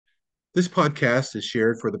This podcast is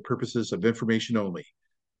shared for the purposes of information only.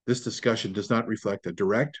 This discussion does not reflect a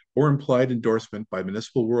direct or implied endorsement by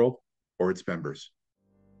Municipal World or its members.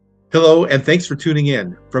 Hello, and thanks for tuning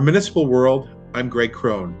in. From Municipal World, I'm Greg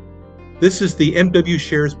Crone. This is the MW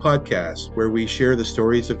Shares podcast, where we share the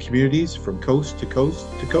stories of communities from coast to coast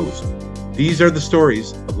to coast. These are the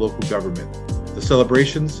stories of local government, the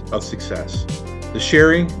celebrations of success, the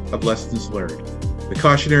sharing of lessons learned, the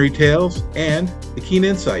cautionary tales, and the keen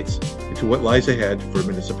insights into what lies ahead for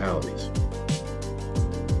municipalities.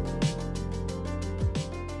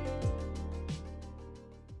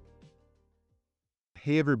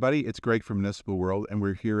 Hey everybody, it's Greg from Municipal World, and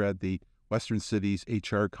we're here at the Western Cities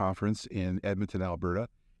HR Conference in Edmonton, Alberta.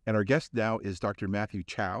 And our guest now is Dr. Matthew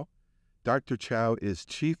Chow. Dr. Chow is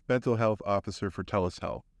Chief Mental Health Officer for Telus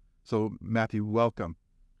Health. So Matthew, welcome.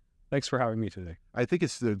 Thanks for having me today. I think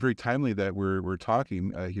it's very timely that we're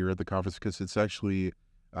talking here at the conference because it's actually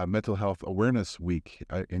Mental Health Awareness Week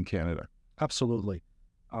in Canada. Absolutely.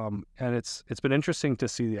 And it's been interesting to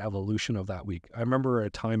see the evolution of that week. I remember a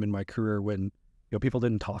time in my career when people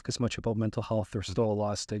didn't talk as much about mental health. There's still a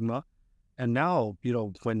lot of stigma. And now,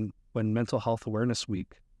 when Mental Health Awareness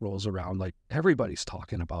Week rolls around, like everybody's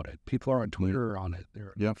talking about it. People are on Twitter on it.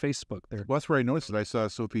 They're on Facebook. Well, that's where I noticed it. I saw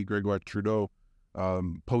Sophie Gregoire Trudeau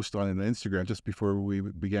post on Instagram just before we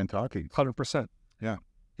began talking. 100%. Yeah.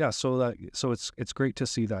 Yeah. So it's great to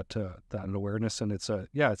see that awareness, and it's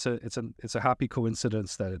a happy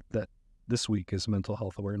coincidence that this week is Mental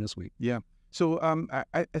Health Awareness Week. Yeah. So,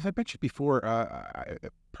 as I mentioned before,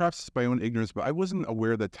 perhaps it's my own ignorance, but I wasn't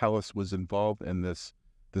aware that Telus was involved in this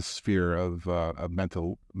sphere of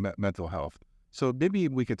mental health. So maybe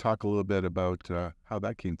we could talk a little bit about how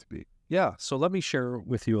that came to be. Yeah. So let me share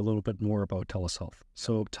with you a little bit more about Telus Health.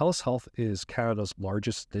 So Telus Health is Canada's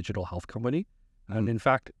largest digital health company. And in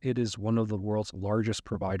fact, it is one of the world's largest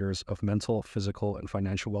providers of mental, physical, and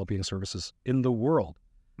financial well-being services in the world.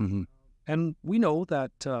 Mm-hmm. And we know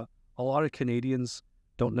that a lot of Canadians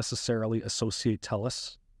don't necessarily associate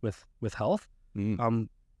Telus with health. Mm-hmm.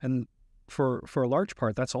 And for a large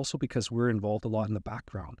part, that's also because we're involved a lot in the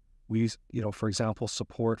back-ground. We, for example,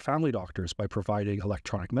 support family doctors by providing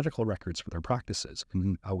electronic medical records for their practices.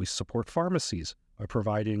 Mm-hmm. We support pharmacies by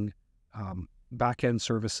providing back-end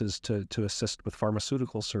services to assist with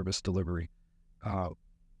pharmaceutical service delivery.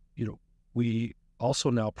 We also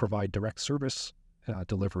now provide direct service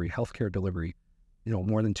delivery, healthcare delivery.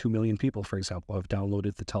 More than 2 million people, for example, have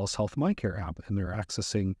downloaded the Telus Health MyCare app, and they're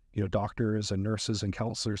accessing, doctors and nurses and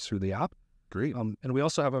counselors through the app. Great. And we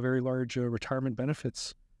also have a very large retirement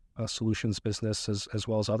benefits solutions business, as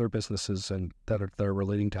well as other businesses and that are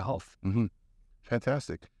relating to health. Mm-hmm.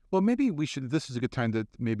 Fantastic. Well, maybe this is a good time to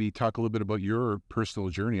maybe talk a little bit about your personal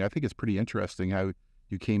journey. I think it's pretty interesting how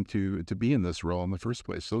you came to be in this role in the first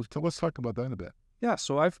place. So let's talk about that a bit. Yeah,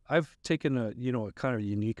 so I've taken a kind of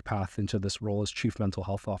unique path into this role as Chief Mental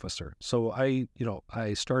Health Officer. So I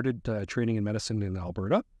started training in medicine in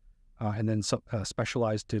Alberta, and then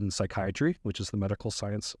specialized in psychiatry, which is the medical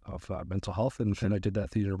science of mental health, and I did that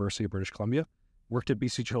at the University of British Columbia. Worked at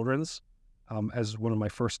BC Children's as one of my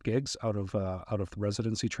first gigs out of the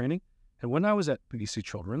residency training. And when I was at BC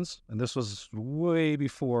Children's, and this was way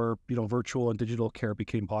before virtual and digital care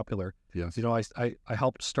became popular. Yes. I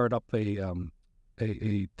helped start up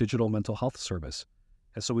a digital mental health service.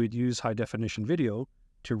 And so we'd use high definition video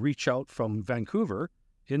to reach out from Vancouver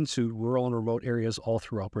into rural and remote areas all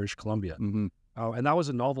throughout British Columbia. Mm-hmm. And that was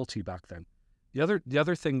a novelty back then. The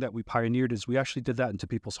other thing that we pioneered is we actually did that into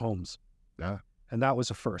people's homes. Yeah. And that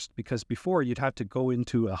was a first, because before you'd have to go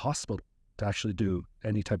into a hospital to actually do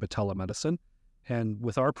any type of telemedicine. And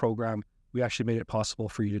with our program, we actually made it possible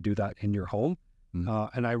for you to do that in your home.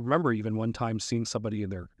 Mm-hmm. And I remember even one time seeing somebody in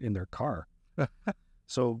their car.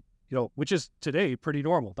 So, which is today pretty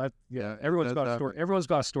normal. Everyone's got a story. Everyone's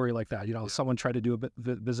got a story like that. Someone tried to do a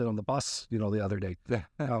visit on the bus, the other day.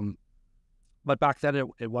 But back then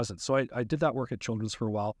it wasn't. So I did that work at Children's for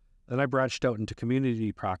a while. Then I branched out into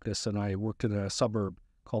community practice, and I worked in a suburb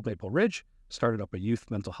called Maple Ridge, started up a youth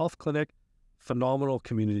mental health clinic. Phenomenal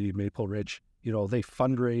community, Maple Ridge. They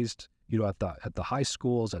fundraised, at the high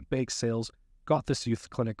schools, at bake sales, got this youth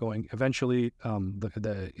clinic going. Eventually,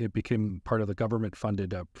 it became part of the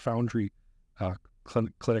government-funded Foundry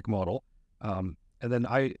clinic model. And then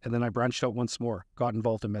I branched out once more, got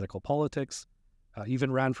involved in medical politics,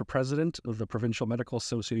 even ran for president of the Provincial Medical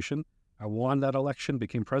Association. I won that election,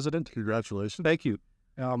 became president. Congratulations. Thank you.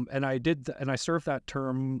 And I served that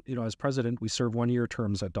term, as president. We served 1-year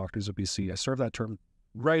terms at Doctors of BC. I served that term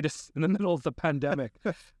right in the middle of the pandemic.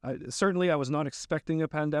 Certainly, I was not expecting a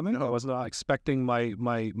pandemic. No. I was not expecting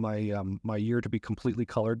my year to be completely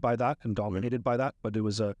colored by that and dominated by that. But it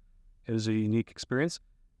was a unique experience.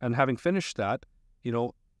 And having finished that,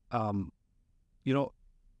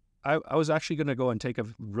 I was actually going to go and take a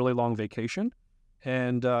really long vacation,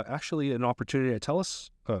 and actually an opportunity at Telus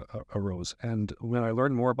arose. And when I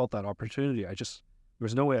learned more about that opportunity, there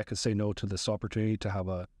was no way I could say no to this opportunity to have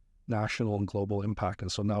a national and global impact.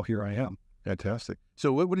 And so now here I am. Fantastic.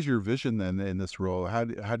 So what is your vision then in this role? How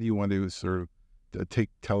do you want to sort of take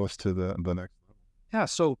Telus to the next level? Yeah.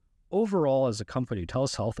 So overall, as a company,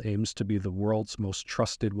 Telus Health aims to be the world's most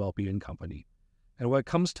trusted well-being company. And when it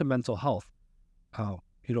comes to mental health,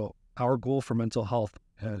 our goal for mental health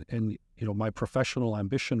and my professional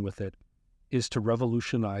ambition with it is to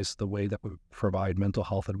revolutionize the way that we provide mental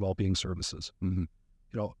health and well-being services. Mm-hmm.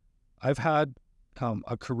 I've had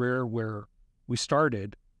a career where we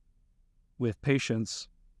started with patients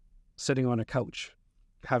sitting on a couch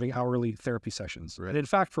having hourly therapy sessions. Right. And in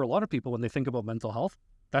fact, for a lot of people, when they think about mental health,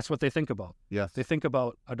 that's what they think about. Yes. They think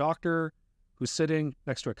about a doctor who's sitting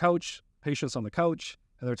next to a couch, patients on the couch,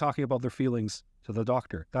 and they're talking about their feelings to the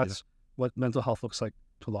doctor. That's what mental health looks like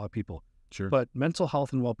to a lot of people. Sure. But mental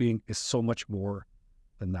health and well-being is so much more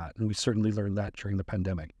than that. And we certainly learned that during the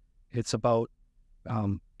pandemic. It's about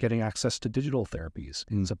getting access to digital therapies.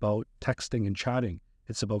 It's about texting and chatting.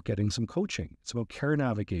 It's about getting some coaching. It's about care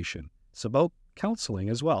navigation. It's about counseling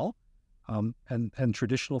as well, and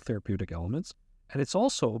traditional therapeutic elements. And it's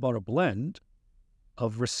also about a blend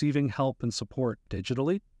of receiving help and support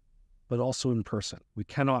digitally, but also in person. We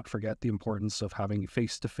cannot forget the importance of having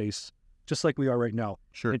face-to-face, just like we are right now,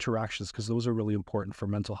 Sure. interactions, because those are really important for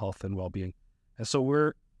mental health and well-being. And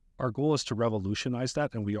so our goal is to revolutionize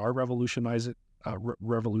that, and we are revolutionizing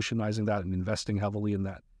that and investing heavily in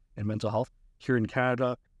that in mental health here in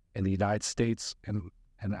Canada, in the United States, and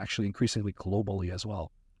actually increasingly globally as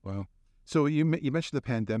well. Wow. So you mentioned the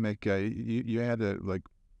pandemic. You had a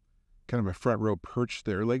kind of a front row perch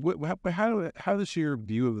there. Like, how does your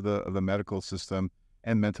view of the medical system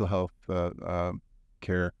and mental health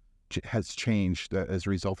care has changed as a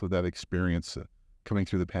result of that experience coming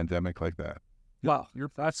through the pandemic like that? Wow,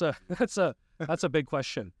 that's a big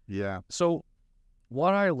question. Yeah. So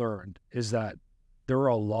what I learned is that there are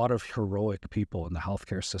a lot of heroic people in the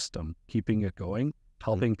healthcare system keeping it going,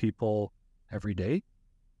 helping people every day,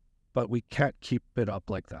 but we can't keep it up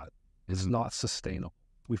like that. It's not sustainable.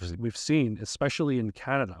 We've seen, especially in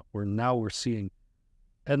Canada, where now we're seeing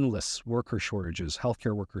endless worker shortages,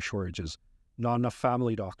 healthcare worker shortages, not enough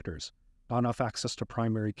family doctors, not enough access to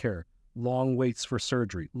primary care, long waits for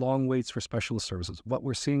surgery, long waits for specialist services. What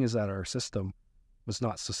we're seeing is that our system was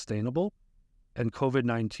not sustainable, and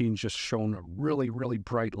COVID-19 just shone a really, really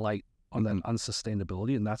bright light on that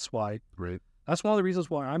unsustainability, and that's why. Right. That's one of the reasons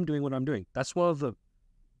why I'm doing what I'm doing. That's one of the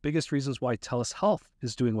biggest reasons why Telus Health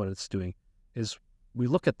is doing what it's doing, is we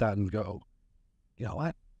look at that and go, you know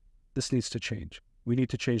what? This needs to change. We need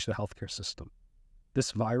to change the healthcare system.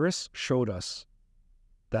 This virus showed us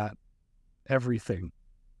that everything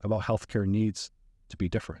about healthcare needs to be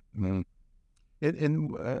different. Mm-hmm.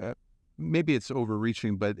 And maybe it's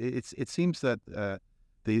overreaching, but it seems that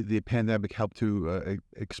the pandemic helped to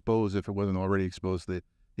expose, if it wasn't already exposed, the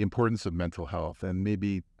importance of mental health, and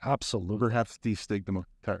maybe absolutely perhaps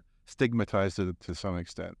stigmatized it to some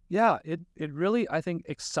extent. Yeah, it really, I think,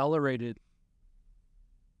 accelerated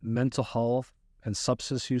mental health and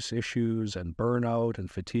substance use issues and burnout and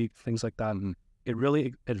fatigue, things like that. Mm-hmm. It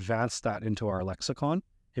really advanced that into our lexicon.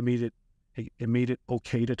 It made it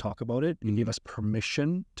okay to talk about it. It gave us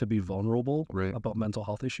permission to be vulnerable about mental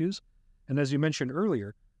health issues. And as you mentioned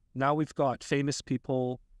earlier, now we've got famous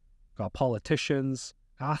people, got politicians,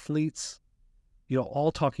 athletes,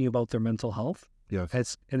 all talking about their mental health.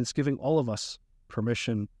 Yes. And it's giving all of us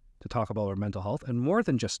permission to talk about our mental health, and more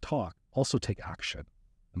than just talk, also take action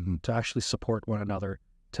to actually support one another,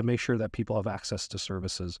 to make sure that people have access to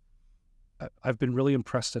services. I've been really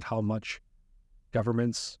impressed at how much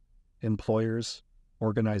governments, employers,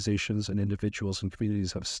 organizations, and individuals and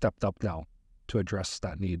communities have stepped up now to address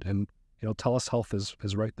that need. And, Telus Health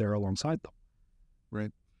is right there alongside them.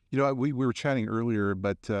 Right. We were chatting earlier,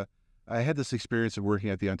 but I had this experience of working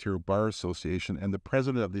at the Ontario Bar Association, and the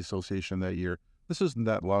president of the association that year, this isn't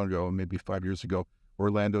that long ago, maybe 5 years ago,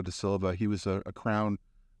 Orlando De Silva, he was a Crown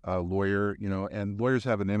lawyer, and lawyers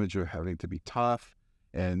have an image of having to be tough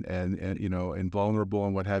and vulnerable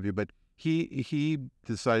and what have you. But he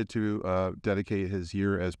decided to dedicate his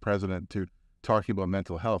year as president to talking about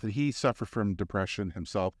mental health. And he suffered from depression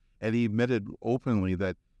himself, and he admitted openly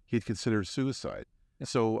that he'd considered suicide.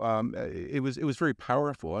 So it was very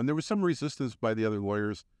powerful, and there was some resistance by the other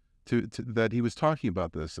lawyers to that he was talking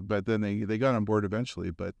about this, but then they got on board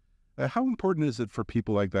eventually. But how important is it for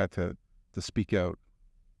people like that to speak out?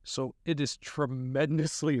 So it is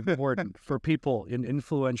tremendously important for people in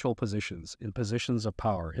influential positions, in positions of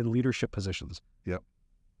power, in leadership positions, Yep.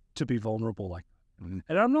 to be vulnerable like that. Mm-hmm.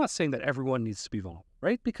 And I'm not saying that everyone needs to be vulnerable,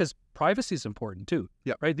 right? Because privacy is important too,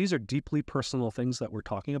 Yep. right? These are deeply personal things that we're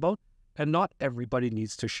talking about, and not everybody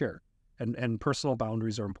needs to share. And personal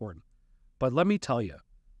boundaries are important. But let me tell you,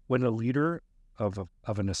 when a leader of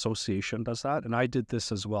an association does that, and I did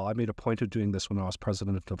this as well, I made a point of doing this when I was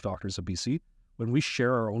president of Doctors of BC. When we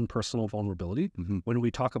share our own personal vulnerability, Mm-hmm. when we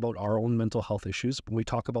talk about our own mental health issues, when we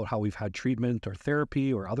talk about how we've had treatment or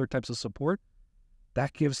therapy or other types of support,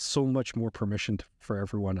 that gives so much more permission for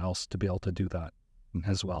everyone else to be able to do that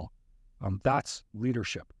as well. That's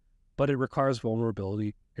leadership. But it requires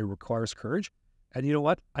vulnerability. It requires courage. And you know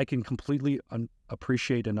what? I can completely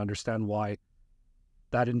appreciate and understand why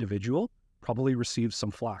that individual probably receives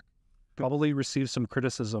some flack, probably receives some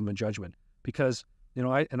criticism and judgment. Because,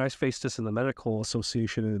 I face this in the medical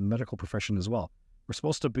association and in the medical profession as well. We're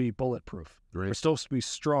supposed to be bulletproof. Right. We're supposed to be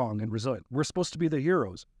strong and resilient. We're supposed to be the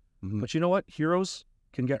heroes. Mm-hmm. But you know what? Heroes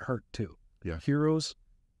can get hurt too. Yeah. Heroes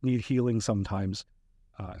need healing sometimes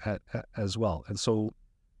as well. And so,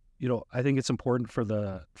 I think it's important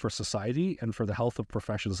for society and for the health of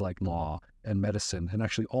professions like law and medicine, and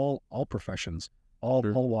actually all professions, all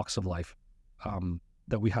walks of life,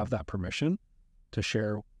 that we have that permission to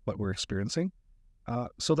share what we're experiencing,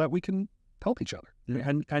 so that we can help each other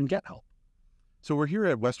and get help. So we're here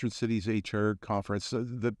at Western Cities HR conference.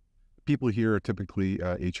 The people here are typically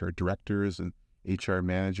HR directors and HR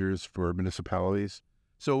managers for municipalities.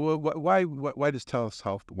 So why does Telus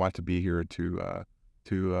Health want to be here to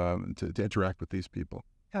interact with these people?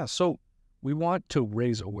 Yeah, so we want to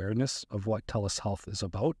raise awareness of what Telus Health is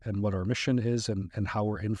about and what our mission is, and how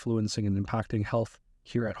we're influencing and impacting health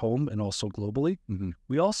here at home and also globally. Mm-hmm.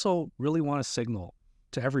 We also really want to signal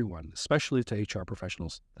to everyone, especially to HR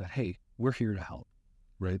professionals, that, hey, we're here to help.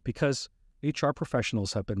 Right. Because HR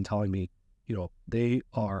professionals have been telling me, they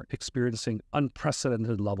are experiencing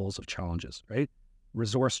unprecedented levels of challenges, right?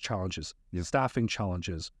 Resource challenges, staffing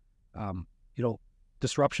challenges,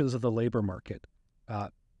 disruptions of the labor market,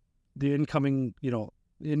 the incoming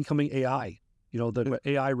AI, the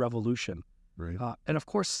AI revolution. Right. And of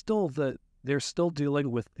course, they're still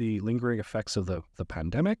dealing with the lingering effects of the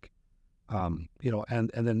pandemic, and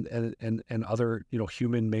other,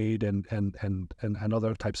 human-made and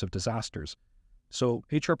other types of disasters. So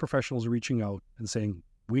HR professionals are reaching out and saying,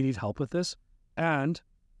 we need help with this, and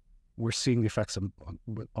we're seeing the effects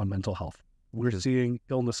on mental health. We're seeing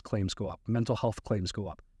illness claims go up, mental health claims go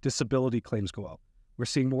up, disability claims go up. We're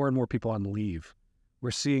seeing more and more people on leave.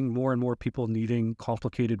 We're seeing more and more people needing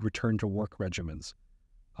complicated return to work regimens.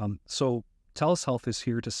 So Telus Health is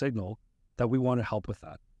here to signal that we want to help with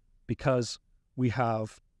that, because we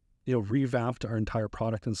have, revamped our entire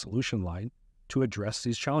product and solution line to address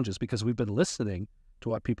these challenges, because we've been listening to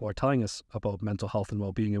what people are telling us about mental health and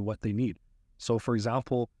well-being and what they need. So, for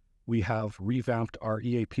example, we have revamped our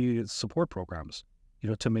EAP support programs,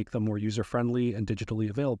 to make them more user-friendly and digitally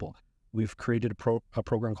available. We've created a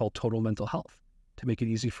program called Total Mental Health to make it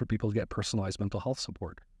easy for people to get personalized mental health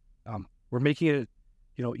support. We're making it,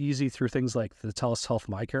 easy through things like the Telus Health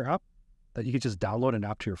MyCare app, that you can just download an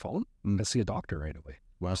app to your phone and see a doctor right away.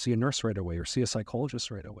 Wow. Or see a nurse right away, or see a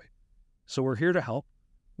psychologist right away. So we're here to help.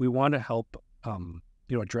 We want to help,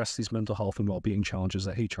 address these mental health and well-being challenges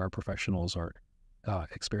that HR professionals are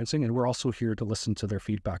experiencing. And we're also here to listen to their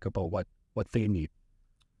feedback about what they need.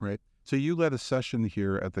 Right. So you led a session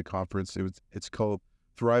here at the conference. It's called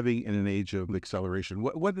Thriving in an Age of Acceleration.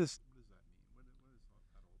 What does that mean?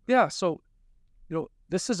 Yeah. So,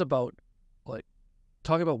 this is about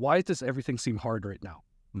talking about why does everything seem hard right now?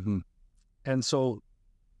 Mm-hmm. And so,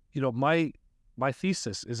 my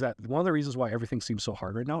thesis is that one of the reasons why everything seems so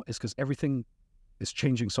hard right now is because everything is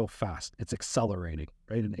changing so fast. It's accelerating,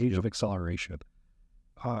 right? An age of acceleration.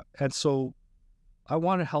 And so I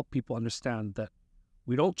want to help people understand that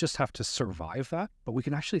we don't just have to survive that, but we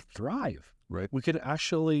can actually thrive. Right. We can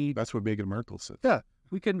actually... That's what Meghan Markle said. Yeah.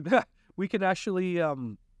 We can actually...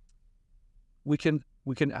 we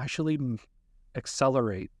can actually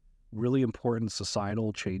accelerate really important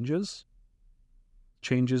societal changes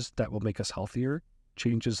that will make us healthier,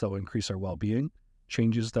 changes that will increase our well-being,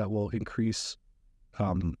 changes that will increase,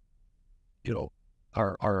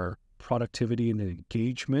 our productivity and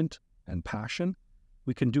engagement and passion.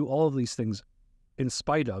 We can do all of these things in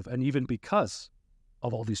spite of, and even because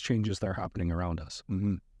of all these changes that are happening around us.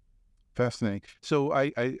 Mm-hmm. Fascinating. So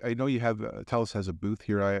I know you have Telus has a booth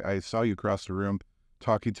here. I saw you across the room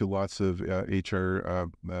talking to lots of HR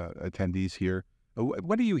attendees here.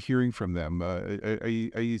 What are you hearing from them? Are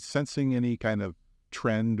you sensing any kind of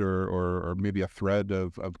trend or maybe a thread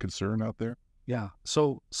of concern out there? Yeah.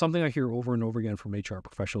 So something I hear over and over again from HR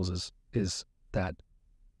professionals is that,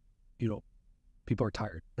 people are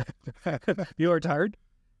tired. People are tired.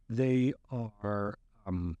 They are,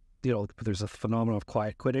 there's a phenomenon of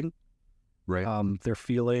quiet quitting. Right. They're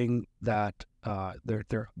feeling that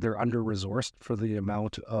they're under-resourced for the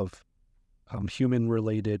amount of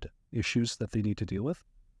human-related issues that they need to deal with,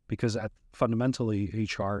 because fundamentally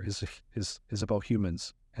HR is about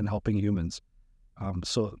humans and helping humans.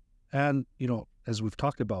 As we've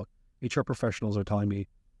talked about, HR professionals are telling me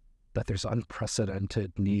that there's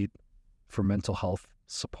unprecedented need for mental health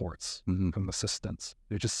supports and assistance.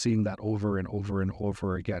 They're just seeing that over and over and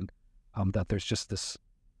over again. That there's just this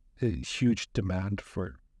huge demand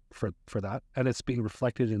for that, and it's being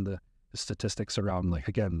reflected in the statistics around,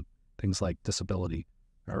 things like disability,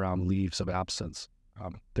 around leaves of absence.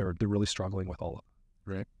 They're really struggling with all of it.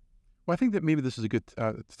 Right. Well, I think that maybe this is a good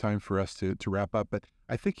time for us to wrap up. But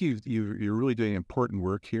I think you're really doing important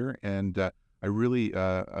work here, and I really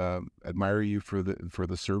admire you for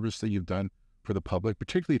the service that you've done for the public,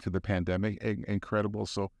 particularly through the pandemic. Incredible.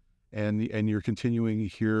 So, and you're continuing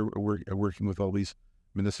here working with all these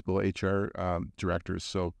municipal HR directors.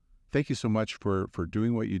 So thank you so much for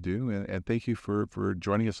doing what you do, and thank you for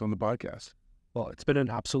joining us on the podcast. Well, it's been an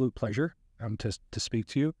absolute pleasure to speak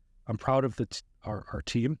to you. I'm proud of our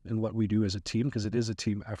team and what we do as a team, because it is a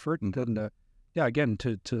team effort. And again,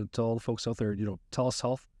 to all the folks out there, Telus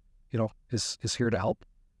Health, is here to help.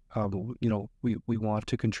 We want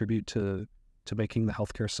to contribute to making the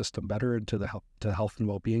healthcare system better, and to the health and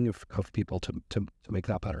well-being of people to make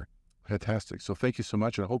that better. Fantastic. So thank you so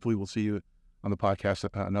much, and hopefully we'll see you on the podcast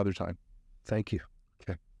another time. Thank you.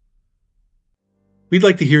 Okay. We'd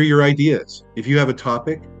like to hear your ideas. If you have a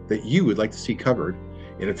topic that you would like to see covered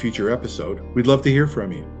in a future episode, we'd love to hear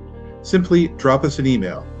from you. Simply drop us an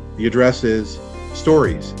email. The address is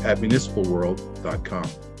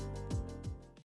stories@municipalworld.com.